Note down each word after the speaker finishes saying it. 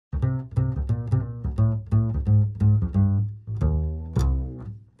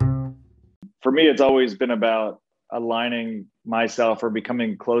for me, it's always been about aligning myself or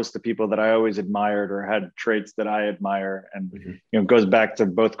becoming close to people that I always admired or had traits that I admire. And, it goes back to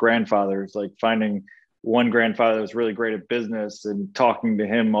both grandfathers, like finding one grandfather that was really great at business and talking to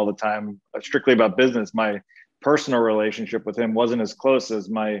him all the time, strictly about business. My personal relationship with him wasn't as close as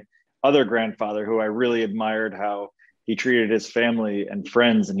my other grandfather, who I really admired how he treated his family and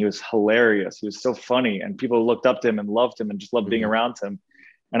friends. And he was hilarious. He was so funny, and people looked up to him and loved him and just loved being around him.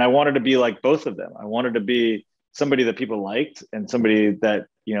 And I wanted to be like both of them. I wanted to be somebody that people liked and somebody that,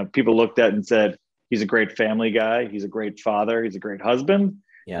 people looked at and said, he's a great family guy. He's a great father. He's a great husband.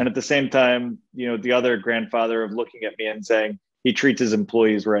 Yeah. And at the same time, the other grandfather of looking at me and saying, he treats his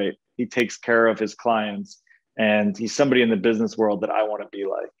employees right. He takes care of his clients, and he's somebody in the business world that I want to be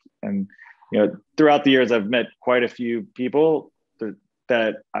like. And, throughout the years, I've met quite a few people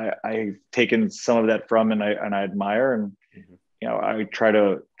that I've taken some of that from, and I admire, and, I try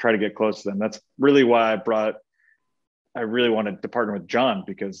to get close to them. That's really why I really wanted to partner with John,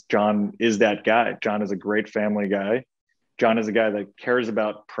 because John is that guy. John is a great family guy. John is a guy that cares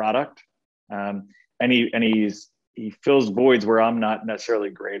about product. And he fills voids where I'm not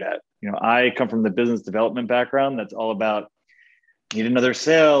necessarily great at. I come from the business development background. That's all about, need another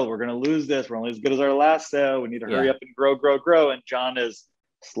sale. We're going to lose this. We're only as good as our last sale. We need to hurry up and grow. And John is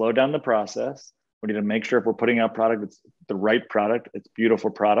slow down the process. We need to make sure if we're putting out product, it's the right product. It's beautiful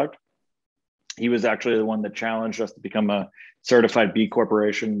product. He was actually the one that challenged us to become a certified B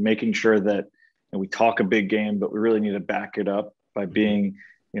Corporation, making sure that we talk a big game, but we really need to back it up by being,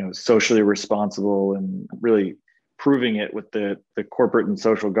 socially responsible and really proving it with the corporate and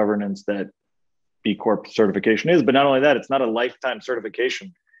social governance that B Corp certification is. But not only that, it's not a lifetime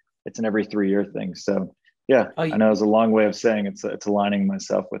certification. It's an every 3-year thing. So yeah, I know it's a long way of saying it's aligning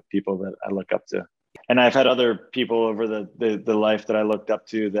myself with people that I look up to. And I've had other people over the life that I looked up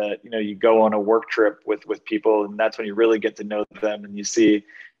to that, you go on a work trip with people, and that's when you really get to know them, and you see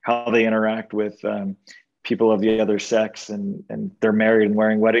how they interact with people of the other sex, and they're married and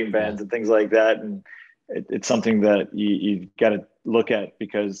wearing wedding bands and things like that. And it's something that you've got to look at,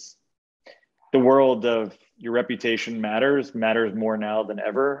 because the world of your reputation matters more now than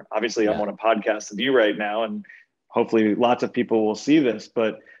ever. Obviously, I'm on a podcast of you right now, and hopefully lots of people will see this,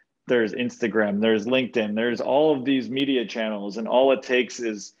 but there's Instagram, there's LinkedIn, there's all of these media channels. And all it takes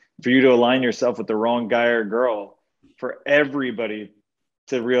is for you to align yourself with the wrong guy or girl for everybody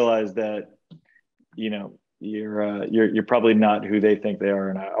to realize that, you're probably not who they think they are.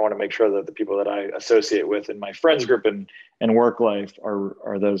 And I want to make sure that the people that I associate with in my friends group and work life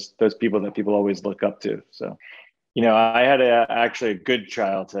are those people that people always look up to. So, I had actually a good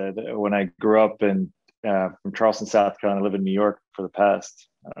childhood when I grew up from Charleston, South Carolina. I live in New York for the past,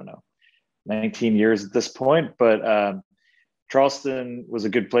 19 years at this point. But Charleston was a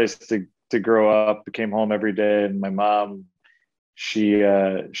good place to grow up. I came home every day, and my mom, she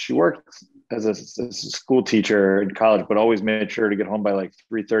worked as a school teacher in college, but always made sure to get home by like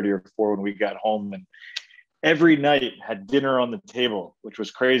 3:30 or 4 when we got home. And every night had dinner on the table, which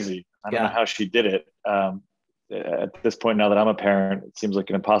was crazy. I don't know how she did it. At this point, now that I'm a parent, it seems like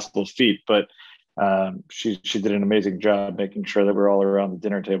an impossible feat, but she did an amazing job making sure that we're all around the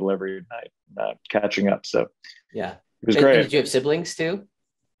dinner table every night, catching up. So it was great. And did you have siblings too?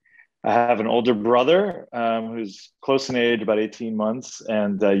 I have an older brother who's close in age, about 18 months,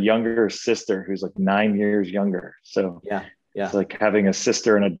 and a younger sister who's like 9 years younger. So it's like having a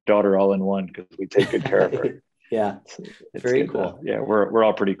sister and a daughter all in one, because we take good care of her. It's very cool. We're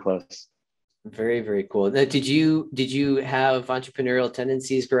all pretty close. Very, very cool. Now, did you have entrepreneurial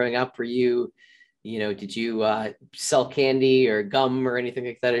tendencies growing up? Were you, did you sell candy or gum or anything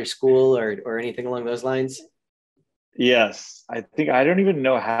like that at your school, or anything along those lines? Yes. I think I don't even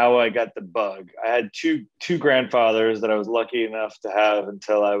know how I got the bug. I had two grandfathers that I was lucky enough to have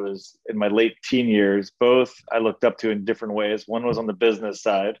until I was in my late teen years. Both I looked up to in different ways. One was on the business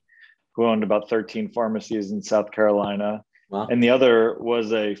side, who owned about 13 pharmacies in South Carolina. Wow. And the other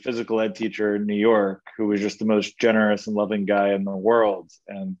was a physical ed teacher in New York, who was just the most generous and loving guy in the world.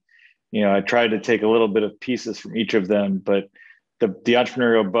 And, I tried to take a little bit of pieces from each of them, but the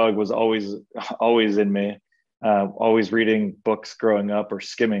entrepreneurial bug was always in me. Always reading books growing up, or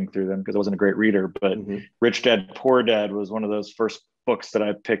skimming through them, because I wasn't a great reader. But Rich Dad, Poor Dad was one of those first books that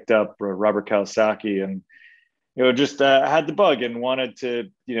I picked up, Robert Kiyosaki, and just had the bug and wanted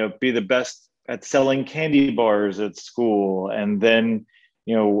to be the best at selling candy bars at school. And then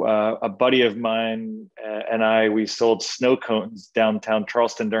a buddy of mine and we sold snow cones downtown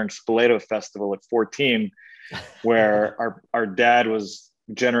Charleston during Spoleto Festival at 14, where our dad was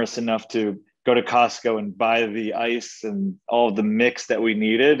generous enough to go to Costco and buy the ice and all of the mix that we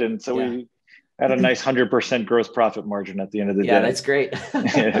needed. And so had a nice 100% gross profit margin at the end of the Yeah, day. that's great.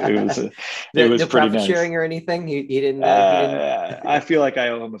 It was no pretty profit nice. sharing or anything. He didn't. He didn't. I feel like I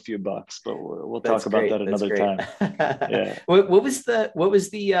owe him a few bucks, but we'll That's talk about great. that That's another great. time. Yeah. What was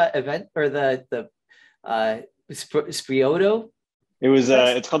the event or the Sprioto It was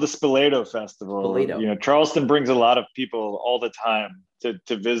Fest? it's called the Spoleto Festival. Spoleto. Charleston brings a lot of people all the time to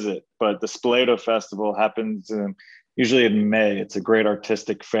visit, but the Spoleto Festival happens usually in May. It's a great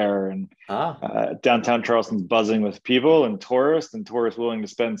artistic fair, and downtown Charleston's buzzing with people and tourists willing to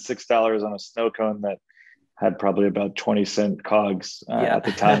spend $6 on a snow cone that had probably about 20-cent cogs at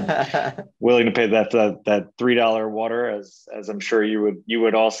the time, willing to pay that $3 water, as I'm sure you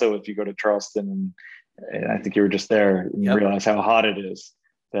would also if you go to Charleston. And I think you were just there and realize how hot it is.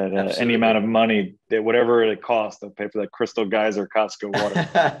 That any amount of money, that whatever it costs, they'll pay for that Crystal Geyser Costco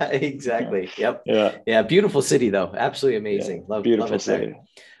water. Exactly. Yep. Yeah. Yeah. Beautiful city, though. Absolutely amazing. Yeah. Love it city. there.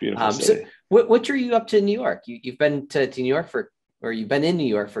 Beautiful city. So what drew you up to New York? You've been to New York you've been in New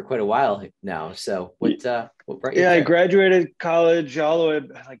York for quite a while now. So what brought you there? I graduated college all the way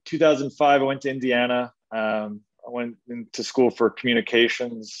like 2005. I went to Indiana. I went into school for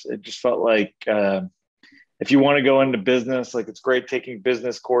communications. It just felt like if you want to go into business, like it's great taking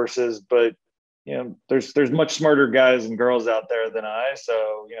business courses, but there's much smarter guys and girls out there than I.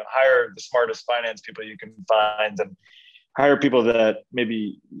 So, hire the smartest finance people you can find and hire people that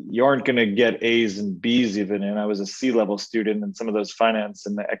maybe you aren't going to get A's and B's even in. I was a C-level student in some of those finance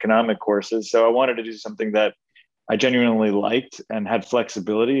and economic courses. So I wanted to do something that I genuinely liked and had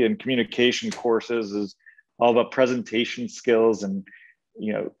flexibility, and communication courses is all about presentation skills and,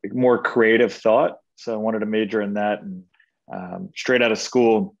 more creative thought. So I wanted to major in that. And straight out of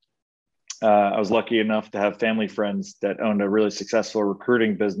school, I was lucky enough to have family friends that owned a really successful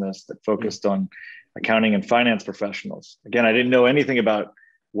recruiting business that focused on accounting and finance professionals. Again, I didn't know anything about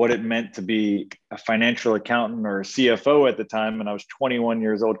what it meant to be a financial accountant or a CFO at the time. And I was 21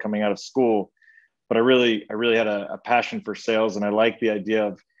 years old coming out of school, but I really had a passion for sales. And I liked the idea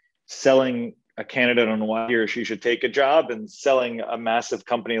of selling a candidate on why he or she should take a job, and selling a massive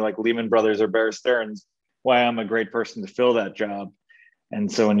company like Lehman Brothers or Bear Stearns why I'm a great person to fill that job. And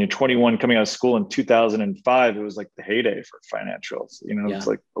so when you're 21 coming out of school in 2005, it was like the heyday for financials. It's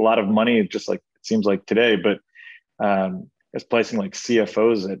like a lot of money, just like it seems like today. But I was placing like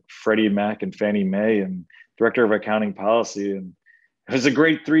CFOs at Freddie Mac and Fannie Mae and director of accounting policy. And it was a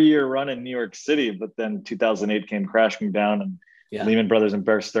great 3-year run in New York City. But then 2008 came crashing down, and Lehman Brothers and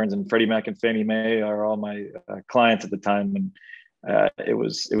Bear Stearns and Freddie Mac and Fannie Mae are all my clients at the time. And it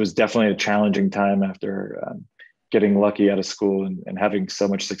was definitely a challenging time after getting lucky out of school and having so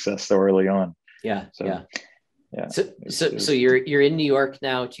much success so early on. Yeah. So you're in New York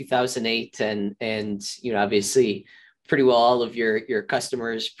now, 2008, and obviously pretty well all of your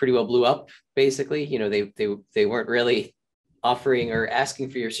customers pretty well blew up. Basically, they weren't really offering or asking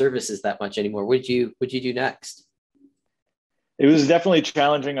for your services that much anymore. What'd you do next? It was definitely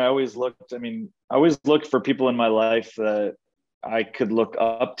challenging. I always looked for people in my life that I could look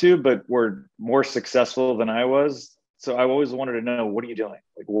up to, but were more successful than I was. So I always wanted to know, what are you doing?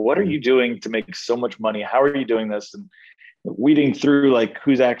 Like, what are you doing to make so much money? How are you doing this? And weeding through like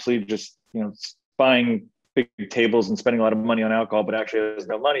who's actually just, buying big tables and spending a lot of money on alcohol, but actually has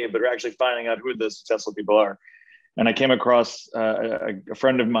no money, but actually finding out who the successful people are. And I came across a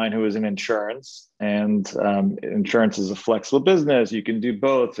friend of mine who was in insurance, and insurance is a flexible business. You can do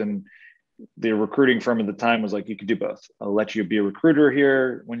both. And the recruiting firm at the time was like, you could do both. I'll let you be a recruiter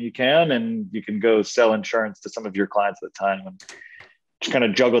here when you can, and you can go sell insurance to some of your clients at the time. And just kind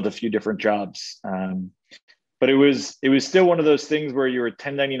of juggled a few different jobs. But it was still one of those things where you were a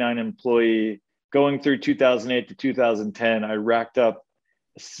 1099 employee going through 2008 to 2010. I racked up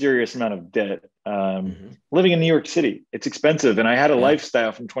a serious amount of debt. Living in New York City, it's expensive. And I had a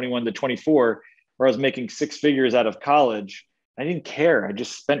lifestyle from 21 to 24 where I was making 6 figures out of college. I didn't care. I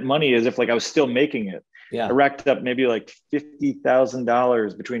just spent money as if like I was still making it. Yeah. I racked up maybe like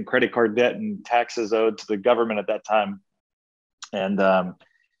 $50,000 between credit card debt and taxes owed to the government at that time. And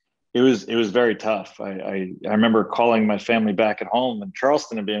it was very tough. I remember calling my family back at home in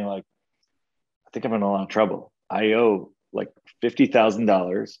Charleston and being like, I think I'm in a lot of trouble. I owe like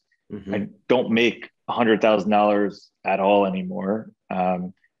 $50,000. I don't make $100,000 at all anymore.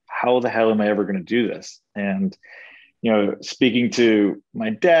 How the hell am I ever going to do this? And speaking to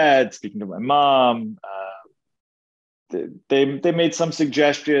my dad, speaking to my mom, they made some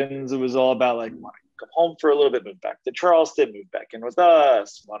suggestions. It was all about like, why don't you come home for a little bit, move back to Charleston, move back in with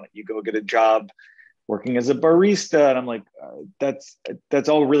us. Why don't you go get a job working as a barista? And I'm like, that's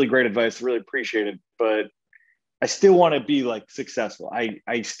all really great advice. Really appreciate it. But I still want to be like successful.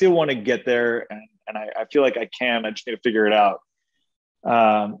 I still want to get there, and I feel like I can. I just need to figure it out.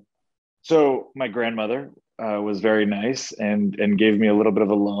 So my grandmother was very nice and gave me a little bit of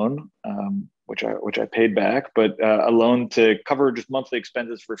a loan, which I paid back, but a loan to cover just monthly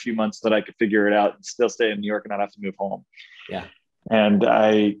expenses for a few months so that I could figure it out and still stay in New York and not have to move home. Yeah. And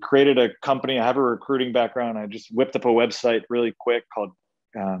I created a company. I have a recruiting background. I just whipped up a website really quick called,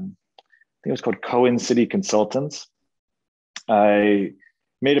 I think it was called Cohen City Consultants. I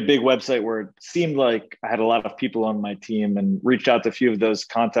made a big website where it seemed like I had a lot of people on my team, and reached out to a few of those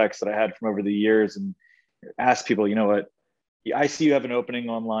contacts that I had from over the years and asked people, you know what, I see you have an opening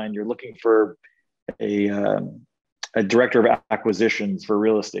online. You're looking for a director of acquisitions for a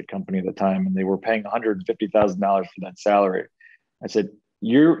real estate company at the time, and they were paying $150,000 for that salary. I said,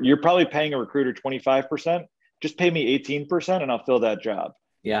 you're probably paying a recruiter 25%. Just pay me 18% and I'll fill that job.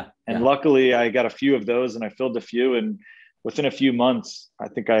 Yeah. And luckily I got a few of those, and I filled a few. And within a few months, I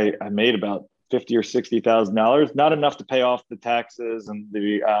think I made about $50,000 or $60,000, not enough to pay off the taxes and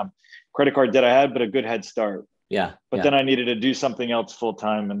the credit card debt I had, but a good head start. Yeah. But then I needed to do something else full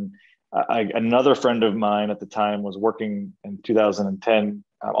time. And another friend of mine at the time was working in 2010,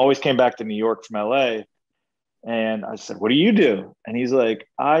 always came back to New York from LA. And I said, what do you do? And he's like,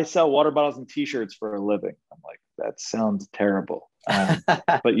 I sell water bottles and t-shirts for a living. I'm like, that sounds terrible.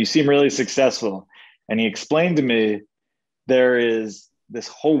 But you seem really successful. And he explained to me, there is this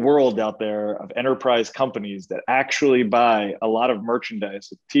whole world out there of enterprise companies that actually buy a lot of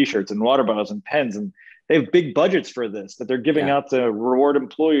merchandise, t-shirts and water bottles and pens. And they have big budgets for this that they're giving out to reward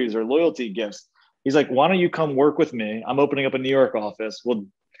employees or loyalty gifts. He's like, why don't you come work with me? I'm opening up a New York office. We'll,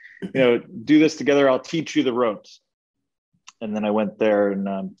 do this together. I'll teach you the ropes. And then I went there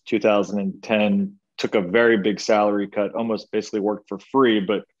in 2010, took a very big salary cut, almost basically worked for free,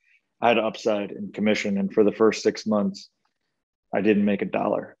 but I had upside in commission. And for the first 6 months, I didn't make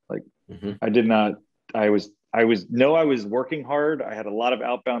 $1. Like I did not, I was working hard. I had a lot of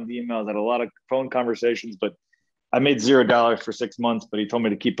outbound emails, had a lot of phone conversations, but I made $0 for 6 months, but he told me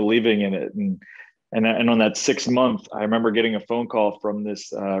to keep believing in it. And on that 6 month, I remember getting a phone call from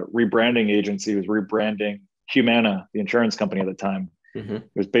this rebranding agency who was rebranding Humana, the insurance company at the time. It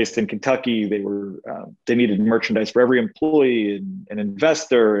was based in Kentucky. They needed merchandise for every employee and an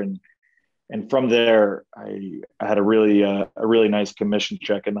investor. And from there, I had a really nice commission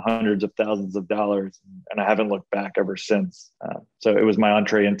check in the hundreds of thousands of dollars. And I haven't looked back ever since. So it was my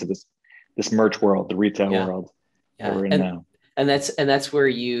entree into this merch world, the retail world that we're in now. And that's where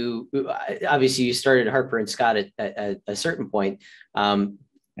you obviously you started Harper and Scott at a certain point. How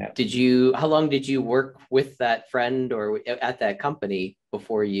long did you work with that friend or at that company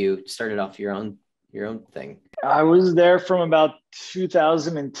before you started off your own thing? I was there from about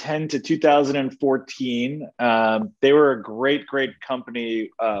 2010 to 2014. They were a great company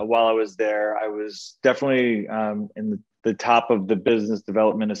while I was there. I was definitely in the top of the business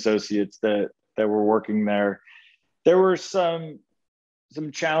development associates that were working there. There were some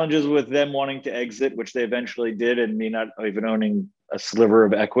challenges with them wanting to exit, which they eventually did, and me not even owning a sliver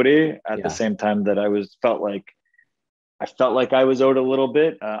of equity at the same time that I felt like I was owed a little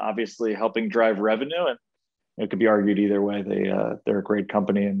bit, obviously helping drive revenue. And it could be argued either way. They're a great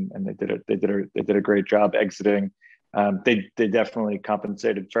company and they did a great job exiting. They definitely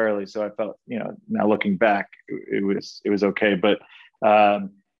compensated fairly. So I felt, now looking back, it was okay. But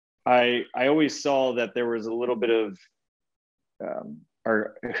I always saw that there was a little bit of,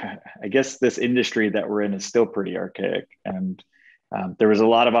 I guess this industry that we're in is still pretty archaic, and there was a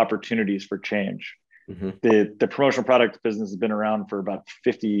lot of opportunities for change. The promotional products business has been around for about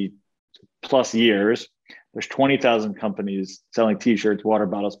 50 plus years. There's 20,000 companies selling t-shirts, water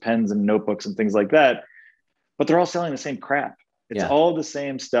bottles, pens, and notebooks and things like that, but they're all selling the same crap. It's all the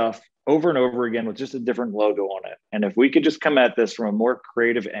same stuff over and over again with just a different logo on it. And if we could just come at this from a more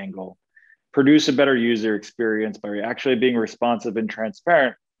creative angle, produce a better user experience by actually being responsive and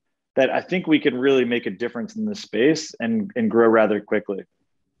transparent, that I think we can really make a difference in this space and grow rather quickly.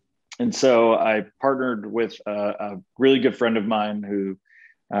 And so I partnered with a really good friend of mine who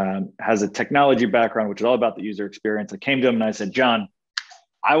has a technology background, which is all about the user experience. I came to him and I said, John,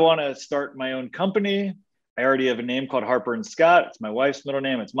 I want to start my own company. I already have a name called Harper and Scott. It's my wife's middle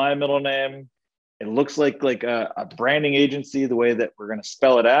name. It's my middle name. It looks like a branding agency, the way that we're going to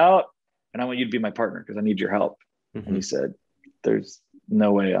spell it out. And I want you to be my partner because I need your help. And he said, there's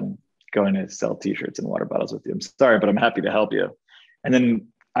no way I'm going to sell t-shirts and water bottles with you. I'm sorry, but I'm happy to help you. And then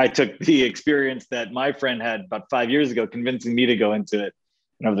I took the experience that my friend had about 5 years ago, convincing me to go into it.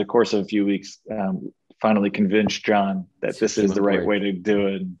 And over the course of a few weeks, finally convinced John that this is the right way to do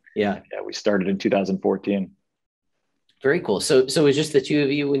it. And we started in 2014. Very cool. So it was just the two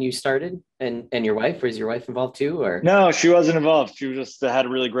of you when you started, and your wife? Was your wife involved too, or? No, she wasn't involved. She just had a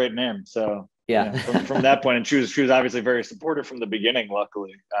really great name. So Yeah. from that point, and she was obviously very supportive from the beginning.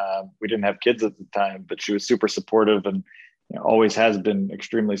 Luckily, we didn't have kids at the time, but she was super supportive and always has been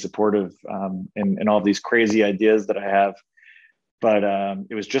extremely supportive in all of these crazy ideas that I have. But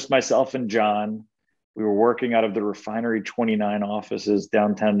it was just myself and John. We were working out of the Refinery 29 offices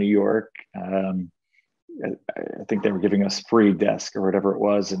downtown New York. I think they were giving us free desk or whatever it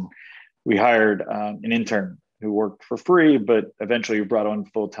was, and we hired an intern who worked for free, but eventually we brought on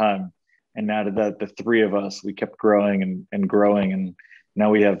full time. And out of that, the three of us, we kept growing and growing, and now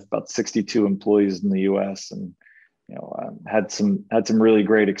we have about 62 employees in the U.S. and had some really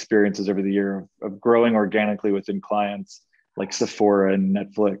great experiences over the year of growing organically within clients like Sephora and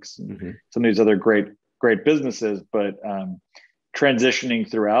Netflix and some of these other great businesses, but transitioning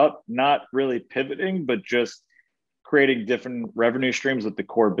throughout, not really pivoting, but just creating different revenue streams with the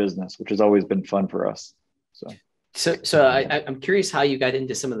core business, which has always been fun for us. So I'm curious how you got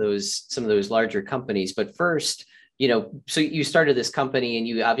into some of those larger companies. But first, so you started this company and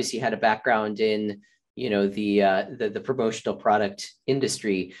you obviously had a background in the promotional product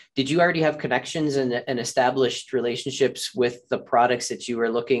industry. Did you already have connections and established relationships with the products that you were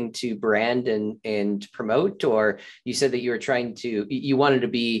looking to brand and promote? Or you said that you wanted to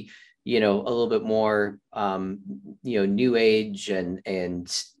be, a little bit more, new age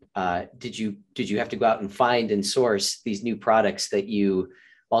and did you have to go out and find and source these new products that you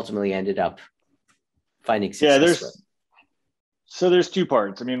ultimately ended up finding success with? So there's two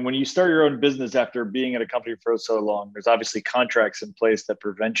parts. I mean, when you start your own business after being at a company for so long, there's obviously contracts in place that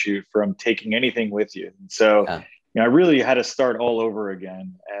prevent you from taking anything with you. And so, I really had to start all over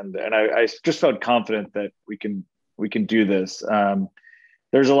again. And I just felt confident that we can do this.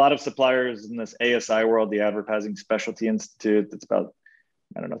 There's a lot of suppliers in this ASI world, the Advertising Specialty Institute. That's about,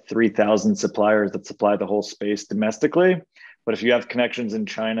 3,000 suppliers that supply the whole space domestically. But if you have connections in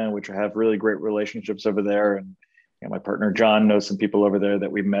China, which I have really great relationships over there, and my partner John knows some people over there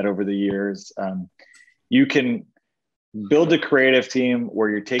that we've met over the years. You can build a creative team where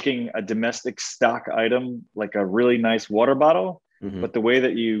you're taking a domestic stock item, like a really nice water bottle, but the way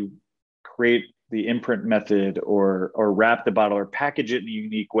that you create the imprint method or wrap the bottle or package it in a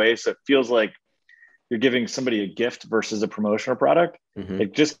unique way, so it feels like you're giving somebody a gift versus a promotional product.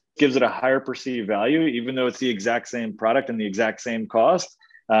 It just gives it a higher perceived value, even though it's the exact same product and the exact same cost.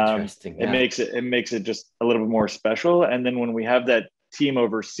 Interesting. Yeah. It makes it just a little bit more special. And then when we have that team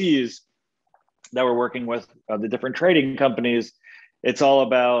overseas that we're working with, the different trading companies, it's all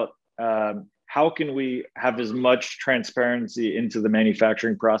about how can we have as much transparency into the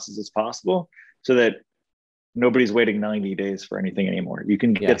manufacturing process as possible so that nobody's waiting 90 days for anything anymore. You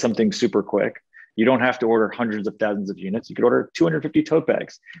can get something super quick. You don't have to order hundreds of thousands of units. You could order 250 tote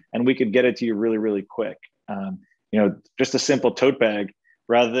bags and we could get it to you really, really quick. Just a simple tote bag,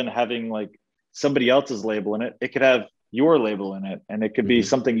 rather than having like somebody else's label in it, it could have your label in it and it could be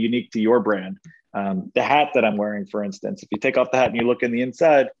something unique to your brand. The hat that I'm wearing, for instance, if you take off the hat and you look in the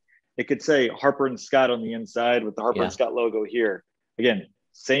inside, it could say Harper and Scott on the inside with the Harper and Scott logo here. Again,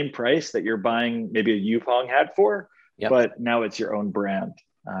 same price that you're buying maybe a Yupong hat for, but now it's your own brand.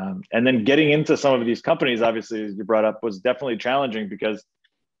 And then getting into some of these companies, obviously, as you brought up, was definitely challenging because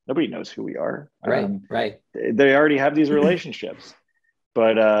nobody knows who we are. Right. They already have these relationships.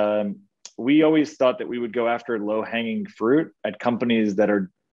 But we always thought that we would go after low-hanging fruit at companies that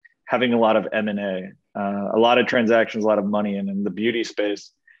are having a lot of M&A, a lot of transactions, a lot of money in the beauty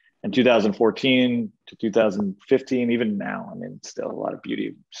space. In 2014 to 2015, even now, still a lot of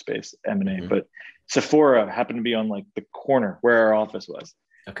beauty space M&A. But Sephora happened to be on like the corner where our office was.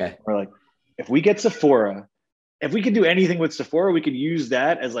 Okay. We're like, if we get Sephora, if we could do anything with Sephora, we could use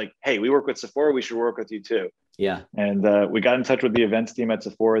that as like, hey, we work with Sephora, we should work with you too. Yeah. And we got in touch with the events team at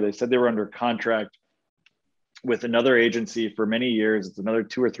Sephora. They said they were under contract with another agency for many years. It's another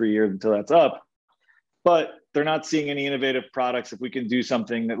 2 or 3 years until that's up. But they're not seeing any innovative products. If we can do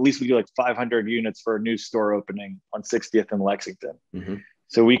something, at least we do like 500 units for a new store opening on 60th and Lexington.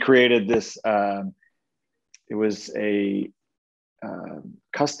 So we created this, it was a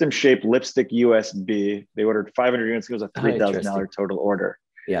custom shaped lipstick USB. They ordered 500 units. It was a $3,000 total order.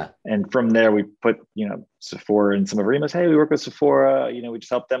 Yeah. And from there, we put, Sephora and some of our emails. Hey, we work with Sephora. We just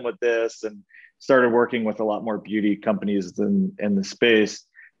helped them with this and started working with a lot more beauty companies in the space.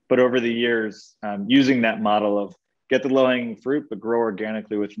 But over the years, using that model of get the low-hanging fruit, but grow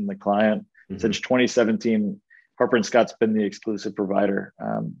organically within the client. Since 2017, Harper & Scott's been the exclusive provider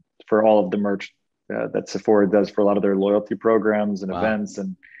for all of the merch that Sephora does for a lot of their loyalty programs and events.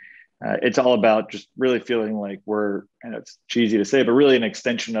 And It's all about just really feeling like we're, and it's cheesy to say, but really an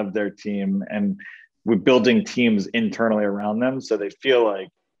extension of their team. And we're building teams internally around them. So they feel like,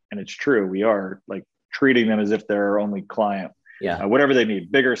 and it's true, we are like treating them as if they're our only client. Yeah. Whatever they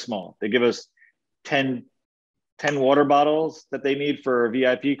need, big or small. They give us 10 water bottles that they need for a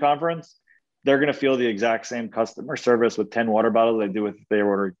VIP conference. They're going to feel the exact same customer service with 10 water bottles they do if they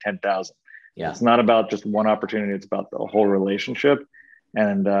order 10,000. Yeah. It's not about just one opportunity. It's about the whole relationship.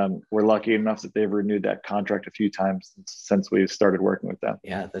 And we're lucky enough that they've renewed that contract a few times since we've started working with them.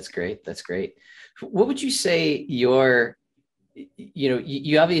 Yeah, that's great. That's great. What would you say you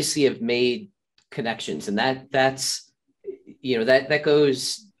obviously have made connections, and that's that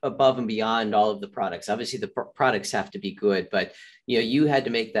goes above and beyond all of the products. Obviously the products have to be good, but you had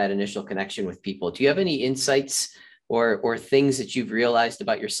to make that initial connection with people. Do you have any insights or things that you've realized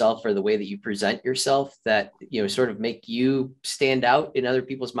about yourself or the way that you present yourself that, sort of make you stand out in other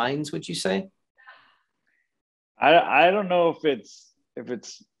people's minds, would you say? I don't know if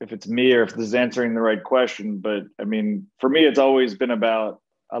it's me or if this is answering the right question, but I mean, for me, it's always been about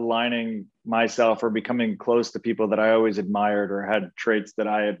aligning myself or becoming close to people that I always admired or had traits that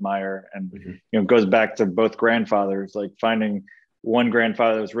I admire. And, it goes back to both grandfathers, like finding one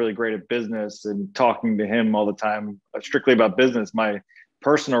grandfather that was really great at business and talking to him all the time, strictly about business. My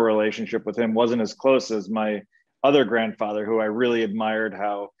personal relationship with him wasn't as close as my other grandfather, who I really admired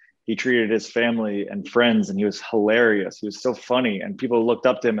how he treated his family and friends. And he was hilarious. He was so funny, and people looked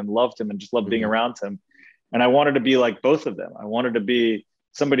up to him and loved him and just loved being around him. And I wanted to be like both of them. I wanted to be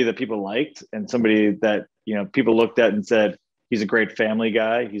somebody that people liked and somebody that, people looked at and said, he's a great family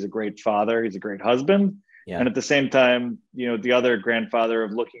guy. He's a great father. He's a great husband. Yeah. And at the same time, the other grandfather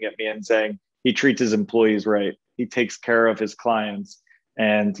of looking at me and saying, he treats his employees right. He takes care of his clients,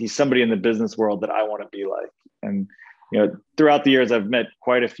 and he's somebody in the business world that I want to be like. And, throughout the years, I've met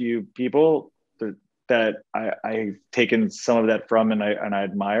quite a few people that I've taken some of that from, and I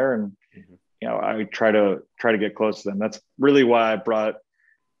admire, and, I try to get close to them. That's really why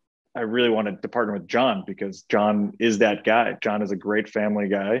I really wanted to partner with John, because John is that guy. John is a great family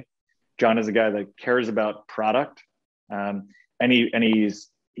guy. John is a guy that cares about product, and he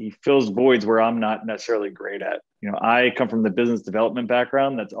fills voids where I'm not necessarily great at. I come from the business development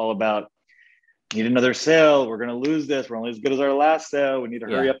background. That's all about, need another sale. We're going to lose this. We're only as good as our last sale. We need to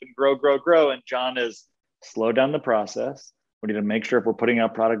hurry up and grow. And John is slow down the process. We need to make sure if we're putting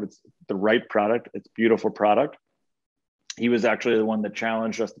out product, it's the right product. It's beautiful product. He was actually the one that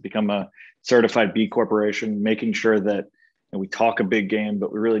challenged us to become a certified B Corporation, making sure that we talk a big game,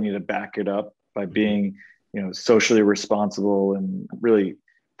 but we really need to back it up by being, socially responsible and really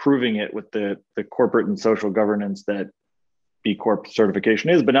proving it with the corporate and social governance that B Corp certification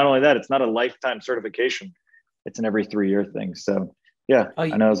is. But not only that, it's not a lifetime certification. It's an every 3-year thing. So yeah, I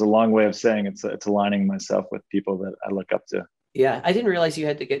know it's a long way of saying it's aligning myself with people that I look up to. Yeah. I didn't realize you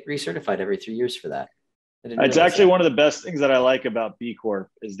had to get recertified every 3 years for that. It's actually one of the best things that I like about B Corp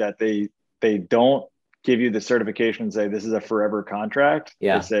is that they don't give you the certification and say, this is a forever contract.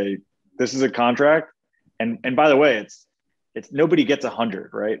 Yeah. They say, this is a contract. And by the way, it's nobody gets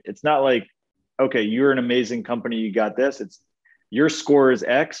 100, right? It's not like, okay, you're an amazing company, you got this. It's your score is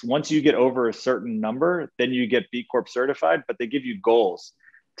X. Once you get over a certain number, then you get B Corp certified, but they give you goals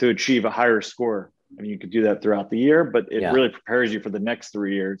to achieve a higher score. I mean, you could do that throughout the year, but it really prepares you for the next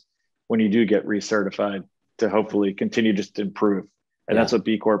 3 years when you do get recertified to hopefully continue just to improve. And that's what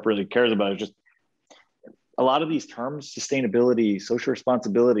B Corp really cares about, is just a lot of these terms, sustainability, social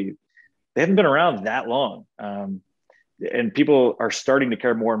responsibility, they haven't been around that long. And people are starting to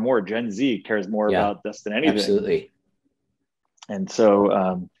care more and more. Gen Z cares more about this than anything. Absolutely. And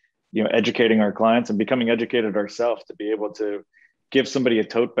so, educating our clients and becoming educated ourselves to be able to give somebody a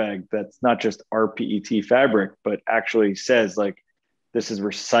tote bag that's not just rPET fabric, but actually says like, this is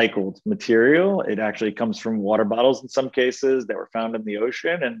recycled material. It actually comes from water bottles in some cases that were found in the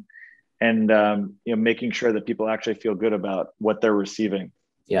ocean, and making sure that people actually feel good about what they're receiving.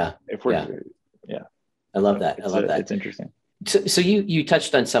 Yeah. I love that. I love that. It's interesting. So you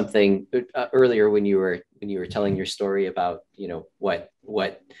touched on something earlier when you were telling your story about, what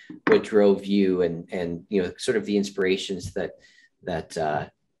drove you and sort of the inspirations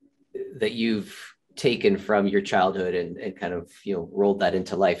that you've taken from your childhood and kind of, rolled that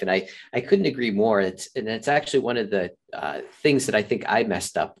into life. And I couldn't agree more. It's actually one of the things that I think I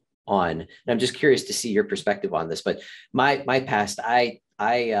messed up on. And I'm just curious to see your perspective on this, but my past,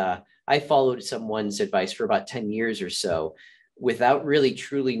 I followed someone's advice for about 10 years or so without really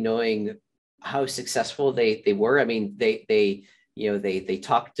truly knowing how successful they were. I mean, they they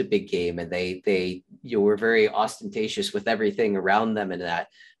talked to big game, and they were very ostentatious with everything around them and that.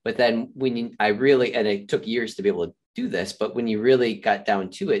 But then I really, and it took years to be able to do this, but when you really got down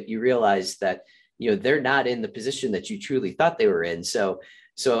to it, you realize that, they're not in the position that you truly thought they were in. So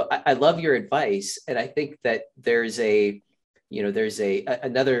I love your advice. And I think that there's another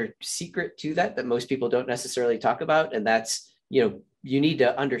secret to that most people don't necessarily talk about. And that's, you need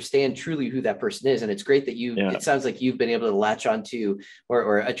to understand truly who that person is. And it's great that it sounds like you've been able to latch onto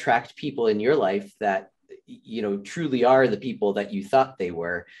or attract people in your life that, truly are the people that you thought they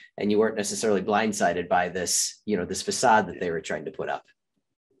were, and you weren't necessarily blindsided by this, this facade that they were trying to put up.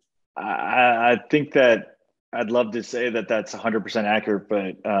 I think that I'd love to say that that's 100% accurate,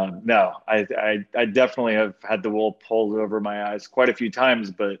 but no, I definitely have had the wool pulled over my eyes quite a few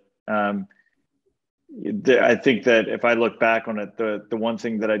times. But I think that if I look back on it, the one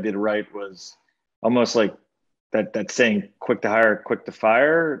thing that I did right was almost like that saying, quick to hire, quick to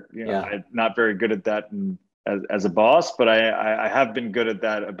fire. I'm not very good at that as a boss, but I have been good at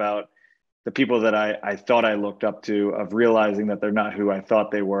that about the people that I thought I looked up to, of realizing that they're not who I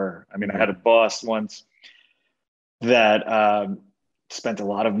thought they were. I mean, I had a boss once that spent a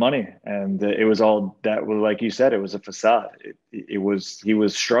lot of money, and it was all that was, like you said, it was a facade. He was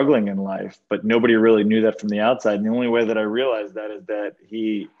struggling in life, but nobody really knew that from the outside. And the only way that I realized that is that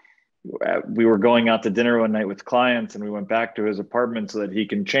we were going out to dinner one night with clients, and we went back to his apartment so that he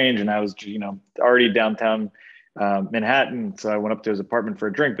can change. And I was, already downtown Manhattan. So I went up to his apartment for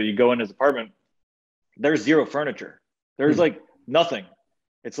a drink, but you go in his apartment, there's zero furniture. There's like nothing.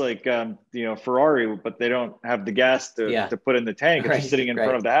 It's like, Ferrari, but they don't have the gas to put in the tank. It's just sitting in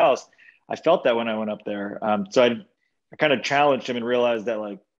front of the house. I felt that when I went up there. So I kind of challenged him and realized that,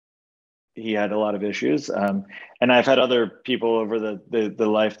 like, he had a lot of issues. And I've had other people over the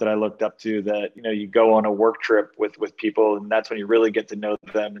life that I looked up to that, you go on a work trip with people, and that's when you really get to know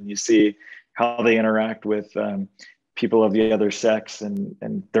them, and you see how they interact with people of the other sex,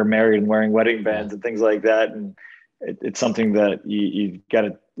 and they're married and wearing wedding bands and things like that. And it's something that you've got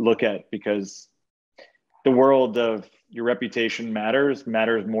to look at, because the world of your reputation matters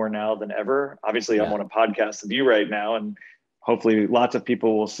more now than ever. Obviously, I'm on a podcast with you right now, and hopefully lots of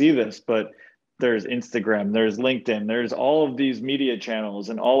people will see this, but there's Instagram, there's LinkedIn, there's all of these media channels,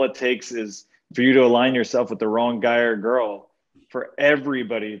 and all it takes is for you to align yourself with the wrong guy or girl for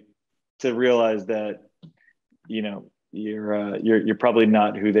everybody to realize that, you're probably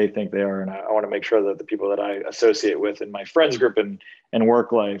not who they think they are. And I want to make sure that the people that I associate with in my friends group and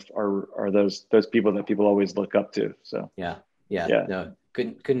work life are those people that people always look up to. So no,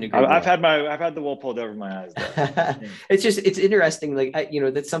 couldn't agree I've had the wool pulled over my eyes. It's interesting. Like,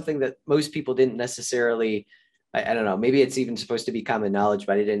 that's something that most people didn't necessarily, I don't know, maybe it's even supposed to be common knowledge,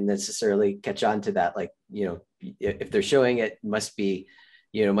 but I didn't necessarily catch on to that. Like, if they're showing it, must be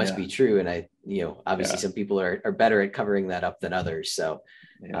true. And obviously some people are better at covering that up than others. So,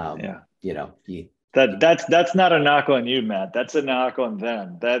 that's not a knock on you, Matt. That's a knock on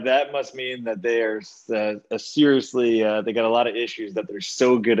them. That must mean that they are seriously, they got a lot of issues, that they're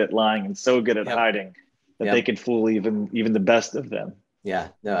so good at lying and so good at hiding that they can fool even the best of them. Yeah,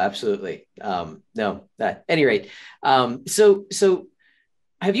 no, absolutely. At any rate. So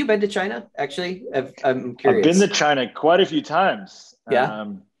have you been to China? Actually, I'm curious. I've been to China quite a few times. Yeah.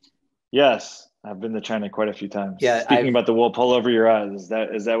 Yes, I've been to China quite a few times. Yeah. Speaking about the wool pull over your eyes,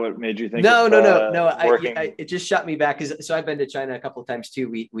 is that what made you think? No. It just shot me back. So I've been to China a couple of times too.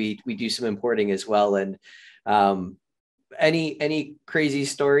 We do some importing as well. And any crazy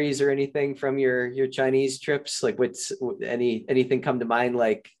stories or anything from your Chinese trips? Like, anything come to mind?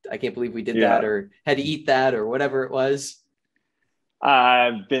 Like, I can't believe we did that, or had to eat that, or whatever it was.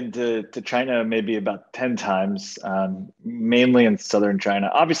 I've been to China maybe about 10 times, mainly in southern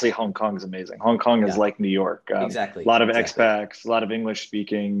China. Obviously, Hong Kong is amazing. Hong Kong is like New York. Exactly. A lot of expats, a lot of English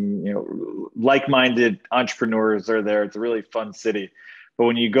speaking, like-minded entrepreneurs are there. It's a really fun city. But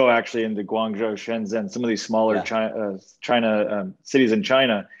when you go actually into Guangzhou, Shenzhen, some of these smaller China cities in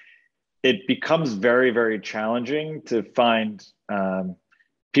China, it becomes very, very challenging to find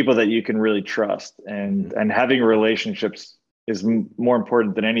people that you can really trust, and having relationships is more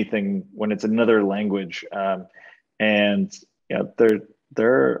important than anything when it's another language. And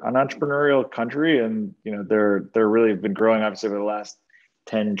they're an entrepreneurial country, and they're really been growing obviously over the last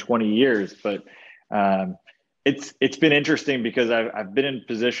 10, 20 years. But it's been interesting because I've been in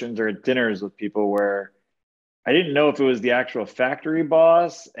positions or at dinners with people where I didn't know if it was the actual factory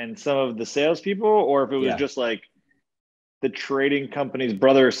boss and some of the salespeople, or if it was just like the trading company's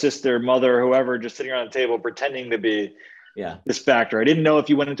brother, sister, mother, whoever, just sitting around the table pretending to be this factory. I didn't know if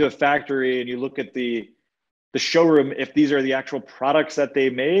you went into a factory and you look at the the showroom if these are the actual products that they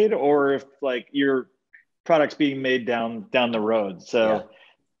made, or if like your products being made down the road. So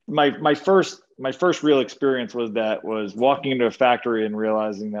my first real experience was walking into a factory and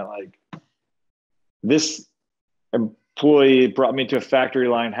realizing that like this employee brought me to a factory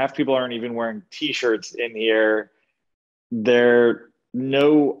line. Half people aren't even wearing t-shirts in here. They're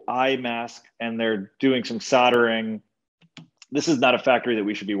no eye mask and they're doing some soldering. This is not a factory that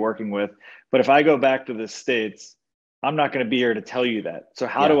we should be working with. But if I go back to the States, I'm not going to be here to tell you that. So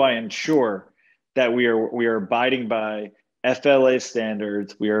how do I ensure that we are abiding by FLA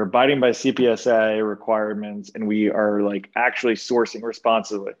standards, we are abiding by CPSA requirements, and we are like actually sourcing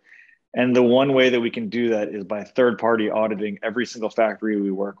responsibly? And the one way that we can do that is by third-party auditing every single factory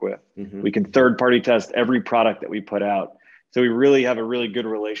we work with. We can third-party test every product that we put out. So we really have a really good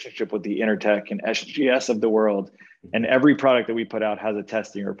relationship with the Intertech and SGS of the world. And every product that we put out has a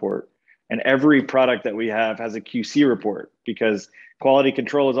testing report. And every product that we have has a QC report, because quality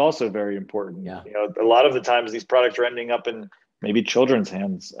control is also very important. You know, a lot of the times these products are ending up in maybe children's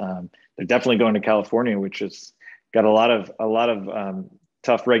hands. They're definitely going to California, which has got a lot of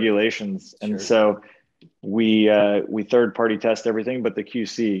tough regulations. And so we third-party test everything, but the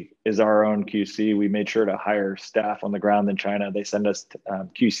QC is our own QC. We made sure to hire staff on the ground in China. They send us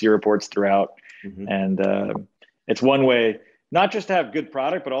QC reports throughout. And it's one way, not just to have good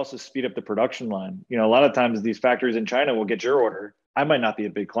product, but also speed up the production line. You know, a lot of times these factories in China will get your order. I might not be a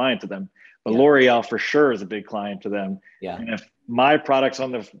big client to them, but L'Oreal for sure is a big client to them. And if my product's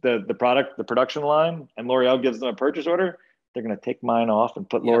on the production line and L'Oreal gives them a purchase order, they're going to take mine off and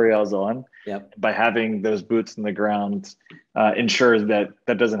put L'Oreal's on. By having those boots in the ground ensures that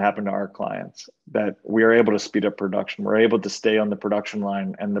that doesn't happen to our clients, that we are able to speed up production. We're able to stay on the production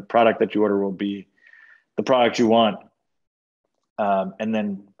line, and the product that you order will be the product you want. And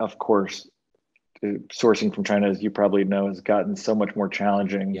then, of course, sourcing from China, as you probably know, has gotten so much more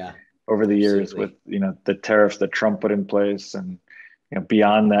challenging over the years with, you know, the tariffs that Trump put in place, and you know,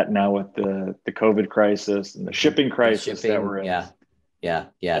 beyond that now with the COVID crisis and the shipping crisis that we're in.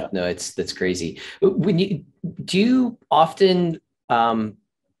 No, that's crazy. Do you often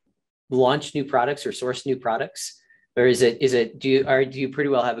launch new products or source new products, or do you pretty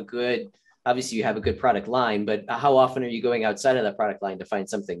well have a good, obviously you have a good product line, but how often are you going outside of that product line to find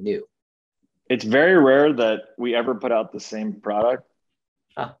something new? It's very rare that we ever put out the same product.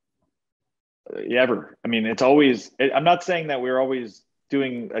 Ever. I mean, it's always, I'm not saying that we're always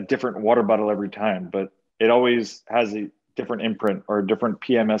doing a different water bottle every time, but it always has a different imprint or a different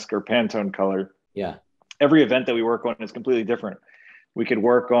PMS or Pantone color. Every event that we work on is completely different. We could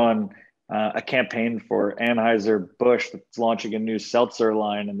work on a campaign for Anheuser-Busch that's launching a new seltzer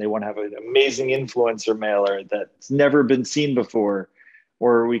line, and they want to have an amazing influencer mailer that's never been seen before.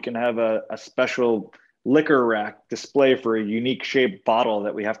 Or we can have a special liquor rack display for a unique shaped bottle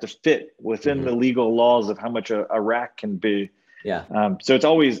that we have to fit within the legal laws of how much a rack can be. So it's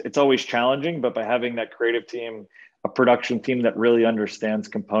always challenging, but by having that creative team, a production team that really understands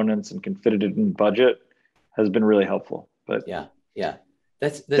components and can fit it in budget has been really helpful. But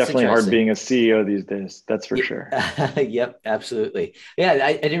that's definitely hard being a CEO these days. That's for sure. Yep, absolutely.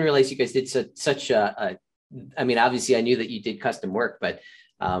 I didn't realize you guys did such a I mean, obviously I knew that you did custom work, but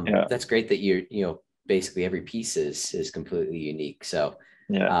that's great that you're, you know, basically every piece is completely unique. So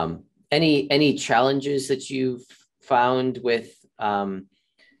any challenges that you've found with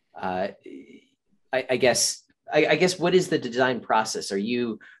I guess what is the design process? Are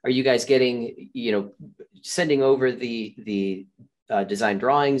you guys getting, you know, sending over the design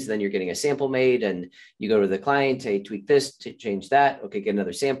drawings, then you're getting a sample made and you go to the client, hey, tweak this, to change that, okay, get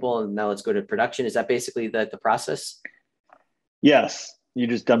another sample, and now let's go to production? Is that basically the process? Yes, you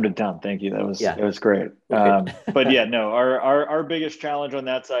just dumbed it down. Thank you. That was great. Okay. But yeah, no, our biggest challenge on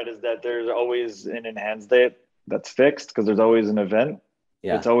that side is that there's always an enhanced date that's fixed, because there's always an event.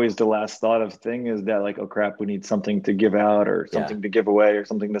 It's always the last thought of thing is that like, oh crap, we need something to give out or something to give away or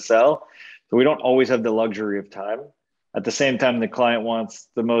something to sell. So we don't always have the luxury of time. At the same time, the client wants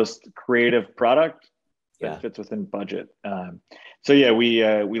the most creative product that fits within budget. So yeah,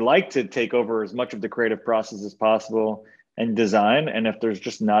 we like to take over as much of the creative process as possible and design. And if there's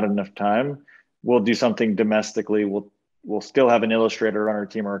just not enough time, we'll do something domestically. We'll still have an illustrator on our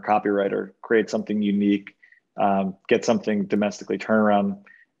team or a copywriter, create something unique, get something domestically, turn around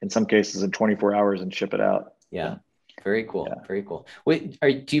in some cases in 24 hours and ship it out. Very cool. Very cool. Wait,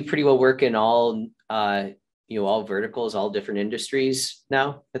 do you pretty well work in all all verticals, all different industries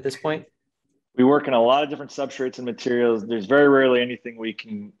now at this point? We work in a lot of different substrates and materials. There's very rarely anything we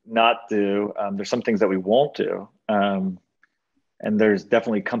can not do. There's some things that we won't do. And there's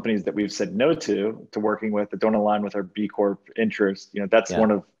definitely companies that we've said no to working with that don't align with our B Corp interest. That's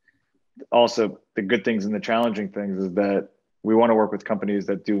one of also the good things and the challenging things is that we want to work with companies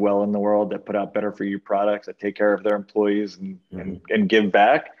that do well in the world, that put out better for you products, that take care of their employees and give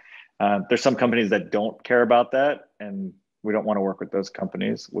back. There's some companies that don't care about that, and we don't want to work with those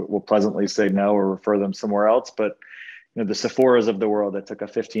companies. We'll pleasantly say no or refer them somewhere else. But the Sephoras of the world that took a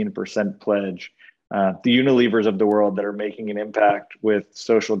 15% pledge, the Unilevers of the world that are making an impact with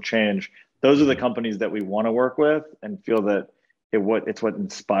social change, those are the companies that we want to work with and feel that it's what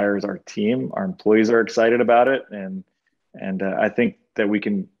inspires our team. Our employees are excited about it, and I think that we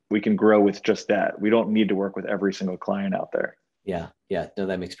can grow with just that. We don't need to work with every single client out there. Yeah. No,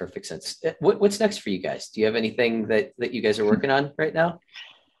 that makes perfect sense. What's next for you guys? Do you have anything that you guys are working on right now?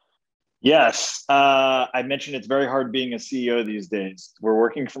 Yes. I mentioned it's very hard being a CEO these days. We're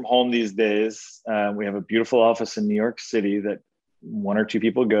working from home these days. We have a beautiful office in New York City that one or two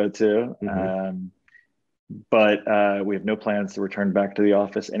people go to. But we have no plans to return back to the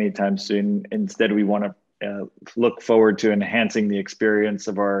office anytime soon. Instead, we want to look forward to enhancing the experience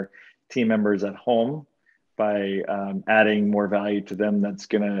of our team members at home by adding more value to them that's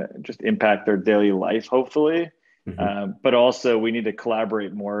going to just impact their daily life, hopefully. But also we need to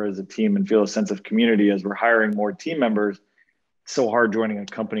collaborate more as a team and feel a sense of community as we're hiring more team members. It's so hard joining a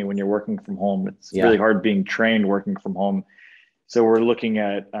company when you're working from home. It's really hard being trained working from home. So we're looking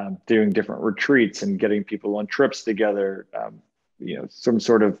at doing different retreats and getting people on trips together, some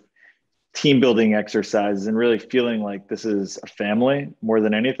sort of team building exercises and really feeling like this is a family more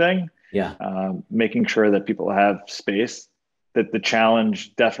than anything. Making sure that people have space. That the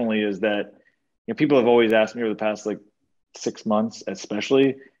challenge definitely is that people have always asked me over the past 6 months,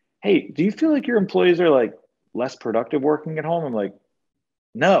 especially, hey, do you feel like your employees are less productive working at home? I'm like,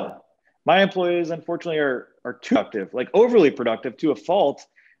 no, my employees unfortunately are too productive, overly productive to a fault.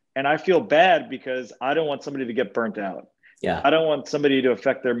 And I feel bad because I don't want somebody to get burnt out. I don't want somebody to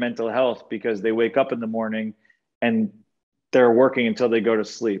affect their mental health because they wake up in the morning and they're working until they go to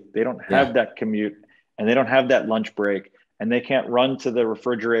sleep. They don't have that commute and they don't have that lunch break and they can't run to the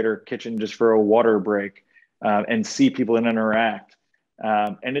refrigerator kitchen just for a water break and see people and interact.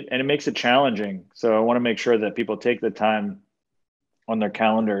 And it makes it challenging. So I want to make sure that people take the time on their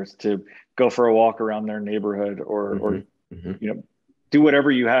calendars to go for a walk around their neighborhood or do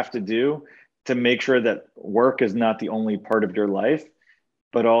whatever you have to do to make sure that work is not the only part of your life,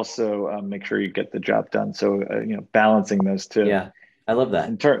 but also make sure you get the job done. So, balancing those two. Yeah, I love that.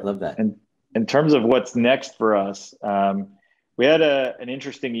 I love that. And in terms of what's next for us, we had an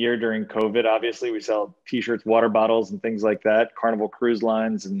interesting year during COVID. Obviously, we sell T-shirts, water bottles, and things like that. Carnival Cruise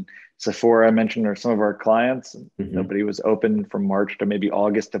Lines and Sephora, I mentioned, are some of our clients. Nobody was open from March to maybe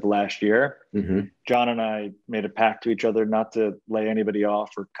August of last year. John and I made a pact to each other not to lay anybody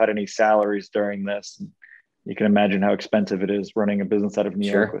off or cut any salaries during this. You can imagine how expensive it is running a business out of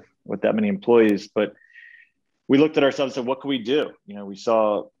New York with that many employees. But we looked at ourselves and said, what can we do? We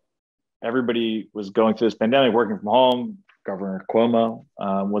saw everybody was going through this pandemic, working from home. Governor Cuomo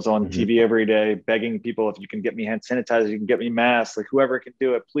was on TV every day, begging people, if you can get me hand sanitizer, you can get me masks, whoever can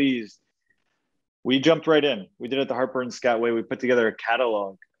do it, please. We jumped right in. We did it the Harper and Scott way. We put together a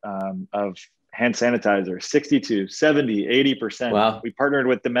catalog of hand sanitizer, 62, 70, 80%. Wow. We partnered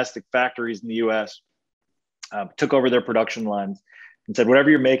with domestic factories in the US, took over their production lines and said, whatever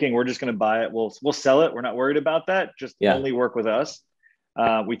you're making, we're just going to buy it. We'll sell it. We're not worried about that. Just only work with us.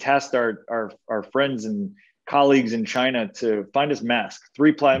 We tasked our friends and colleagues in China to find us masks,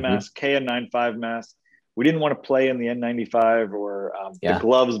 3-ply masks, KN95 masks. We didn't want to play in the N95 or the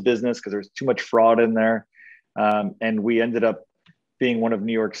gloves business because there's too much fraud in there. And we ended up being one of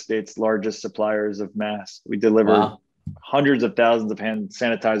New York State's largest suppliers of masks. We delivered hundreds of thousands of hand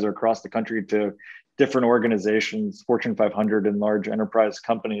sanitizer across the country to different organizations, Fortune 500 and large enterprise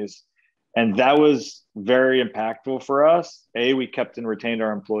companies. And that was very impactful for us. We kept and retained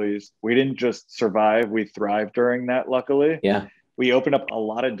our employees. We didn't just survive, we thrived during that, luckily. We opened up a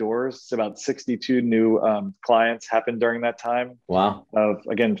lot of doors. So about 62 new clients happened during that time. Wow. Of,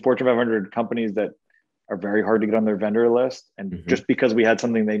 again, Fortune 500 companies that are very hard to get on their vendor list. And just because we had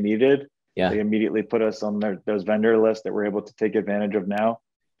something they needed, they immediately put us on those vendor lists that we're able to take advantage of now.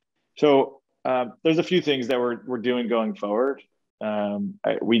 So there's a few things that we're doing going forward.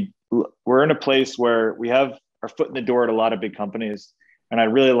 We're in a place where we have our foot in the door at a lot of big companies. And I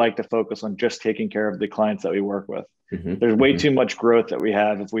really like to focus on just taking care of the clients that we work with. There's way too much growth that we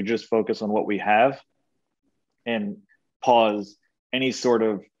have if we just focus on what we have and pause any sort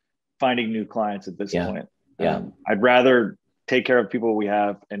of finding new clients at this point. I'd rather take care of people we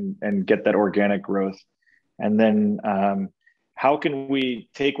have and get that organic growth and then how can we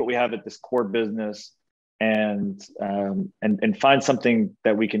take what we have at this core business and find something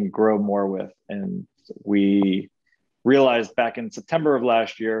that we can grow more with. And we realized back in September of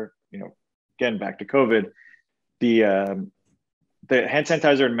last year, again, back to COVID, the hand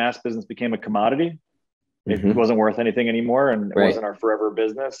sanitizer and mask business became a commodity. It wasn't worth anything anymore, and it wasn't our forever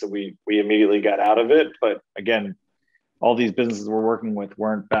business. So we immediately got out of it. But again, all these businesses we're working with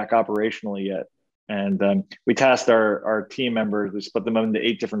weren't back operationally yet. And we tasked our team members, we split them up into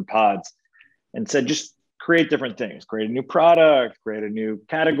 8 different pods and said, just create different things, create a new product, create a new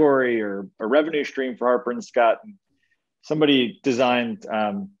category or a revenue stream for Harper and Scott. And somebody designed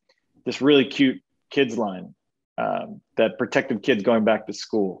this really cute kids line that protected kids going back to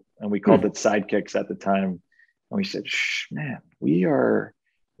school. And we called it Sidekicks at the time. And we said, man, we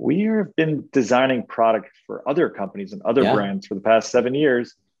have been designing product for other companies and other brands for the past 7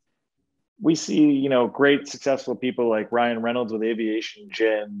 years. We see, great successful people like Ryan Reynolds with Aviation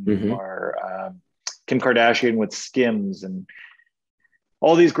Gin, or Kim Kardashian with Skims, and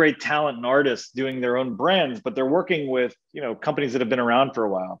all these great talent and artists doing their own brands, but they're working with, companies that have been around for a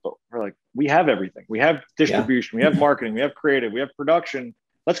while. But we're like, we have everything. We have distribution, we have marketing, we have creative, we have production.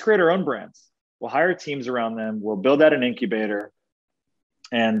 Let's create our own brands. We'll hire teams around them. We'll build out an incubator,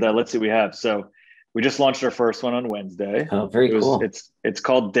 and let's see what we have. So we just launched our first one on Wednesday. Oh, very cool. It's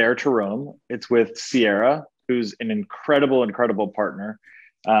called Dare to Roam. It's with Sierra, who's an incredible partner.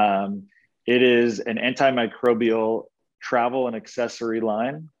 It is an antimicrobial travel and accessory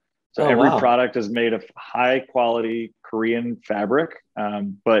line. So every product is made of high quality Korean fabric,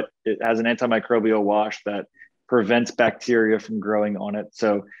 but it has an antimicrobial wash that prevents bacteria from growing on it.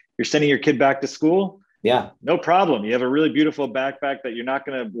 So you're sending your kid back to school, no problem. You have a really beautiful backpack that you're not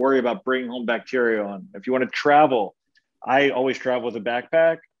going to worry about bringing home bacteria on. If you want to travel, I always travel with a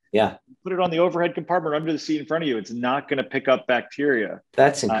backpack. Put it on the overhead compartment under the seat in front of you. It's not going to pick up bacteria.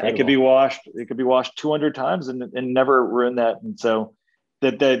 That's incredible. It could be washed 200 times and never ruin that. And so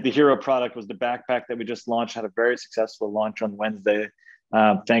the hero product was the backpack that we just launched, had a very successful launch on Wednesday.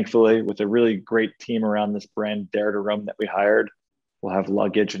 Thankfully, with a really great team around this brand, Dare to Roam, that we hired. We'll have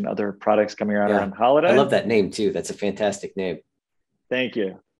luggage and other products coming around around holiday. I love that name too. That's a fantastic name. Thank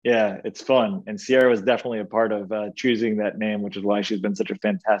you. Yeah, it's fun. And Sierra was definitely a part of choosing that name, which is why she's been such a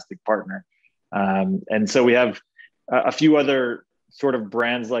fantastic partner. And so we have a few other sort of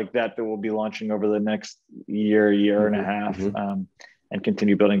brands like that we'll be launching over the next year and a half, and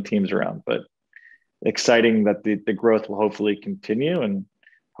continue building teams around. But exciting that the growth will hopefully continue, and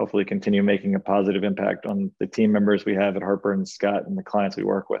hopefully continue making a positive impact on the team members we have at Harper and Scott and the clients we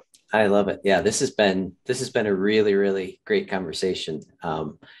work with. I love it. Yeah, this has been a really, really great conversation.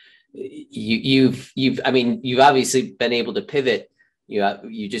 You've obviously been able to pivot.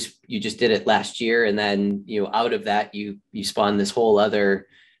 You just did it last year, and then out of that you spawned this whole other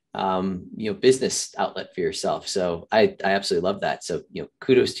business outlet for yourself. So I absolutely love that. So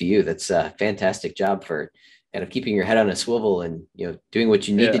kudos to you. That's a fantastic job for kind of keeping your head on a swivel and doing what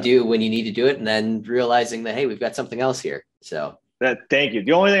you need to do when you need to do it, and then realizing that, hey, we've got something else here. So thank you.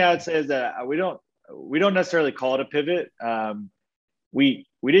 The only thing I would say is that we don't necessarily call it a pivot. We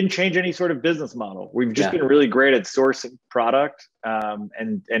didn't change any sort of business model. We've just been really great at sourcing product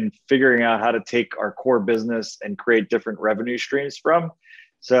and figuring out how to take our core business and create different revenue streams from.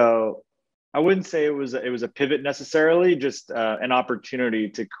 So I wouldn't say it was a pivot necessarily, just an opportunity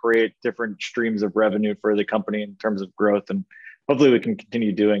to create different streams of revenue for the company in terms of growth, and hopefully we can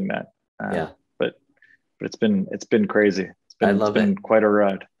continue doing that. But it's been crazy. It's been quite a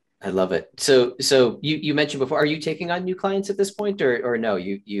ride. I love it. So you mentioned before, are you taking on new clients at this point, or no?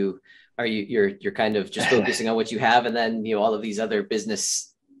 You're kind of just focusing on what you have, and then all of these other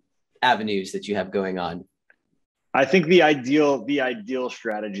business avenues that you have going on. I think the ideal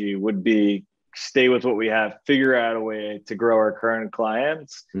strategy would be stay with what we have, figure out a way to grow our current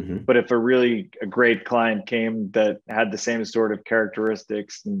clients. But if a great client came that had the same sort of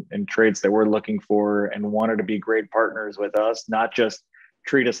characteristics and traits that we're looking for and wanted to be great partners with us, not just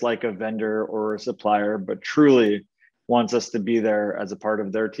treat us like a vendor or a supplier, but truly wants us to be there as a part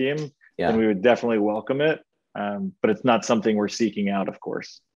of their team, then we would definitely welcome it. But it's not something we're seeking out, of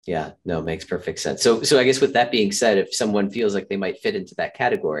course. Yeah, no, it makes perfect sense. So I guess with that being said, if someone feels like they might fit into that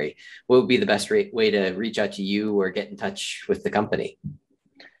category, what would be the best way to reach out to you or get in touch with the company?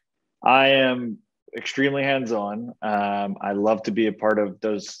 I am extremely hands-on. I love to be a part of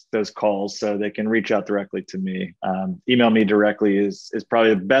those calls, so they can reach out directly to me. Email me directly is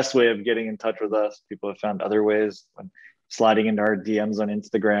probably the best way of getting in touch with us. People have found other ways, sliding into our DMs on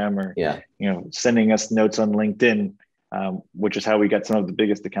Instagram, or sending us notes on LinkedIn. which is how we get some of the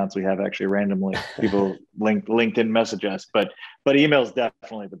biggest accounts we have actually randomly. People LinkedIn message us, but email is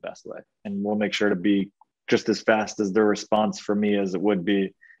definitely the best way. And we'll make sure to be just as fast as the response for me as it would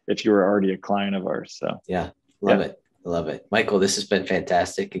be if you were already a client of ours. So yeah, love it. I love it. Michael, this has been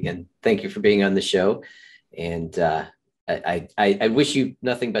fantastic. Again, thank you for being on the show. And I wish you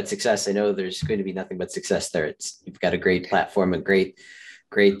nothing but success. I know there's going to be nothing but success there. You've got a great platform, a great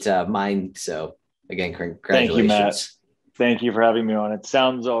mind. So again, congratulations. Thank you, Matt. Thank you for having me on. It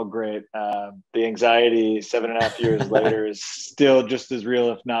sounds all great. The anxiety 7.5 years later is still just as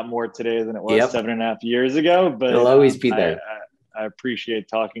real, if not more today than it was 7.5 years ago. But it'll always be there. I appreciate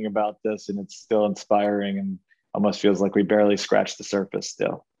talking about this, and it's still inspiring and almost feels like we barely scratched the surface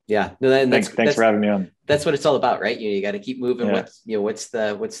still. Yeah. No, thanks for having me on. That's what it's all about, right? You got to keep moving. Yeah. What's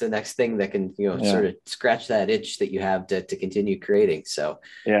the next thing that can, sort of scratch that itch that you have to continue creating. So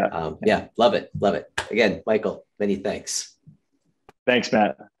love it. Love it. Again, Michael, many thanks. Thanks,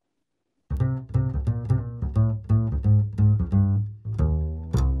 Matt.